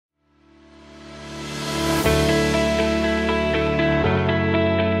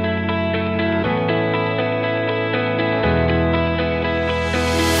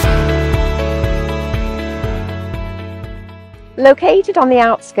Located on the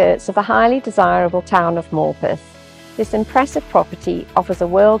outskirts of the highly desirable town of Morpeth, this impressive property offers a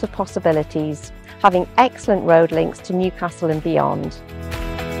world of possibilities, having excellent road links to Newcastle and beyond.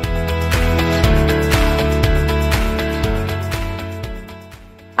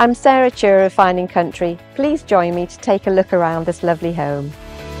 I'm Sarah Chura of Finding Country. Please join me to take a look around this lovely home.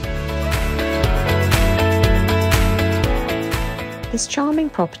 This charming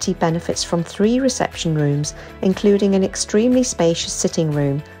property benefits from 3 reception rooms, including an extremely spacious sitting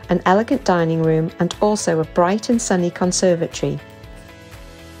room, an elegant dining room, and also a bright and sunny conservatory.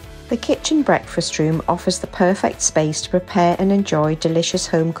 The kitchen breakfast room offers the perfect space to prepare and enjoy delicious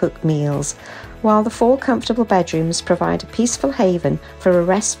home-cooked meals, while the 4 comfortable bedrooms provide a peaceful haven for a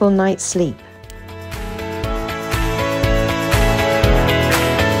restful night's sleep.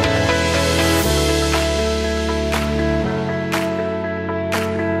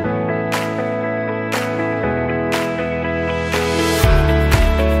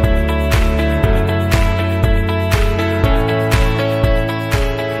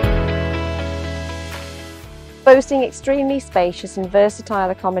 Boasting extremely spacious and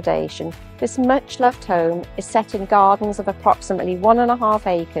versatile accommodation, this much-loved home is set in gardens of approximately 1.5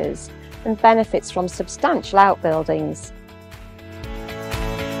 acres and benefits from substantial outbuildings.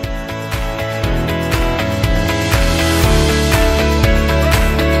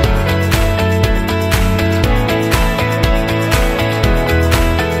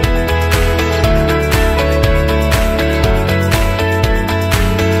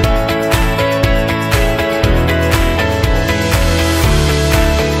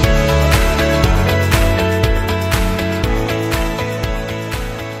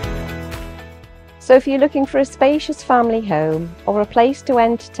 So if you're looking for a spacious family home or a place to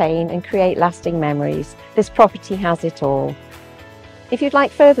entertain and create lasting memories, this property has it all. If you'd like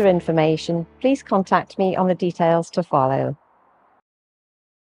further information, please contact me on the details to follow.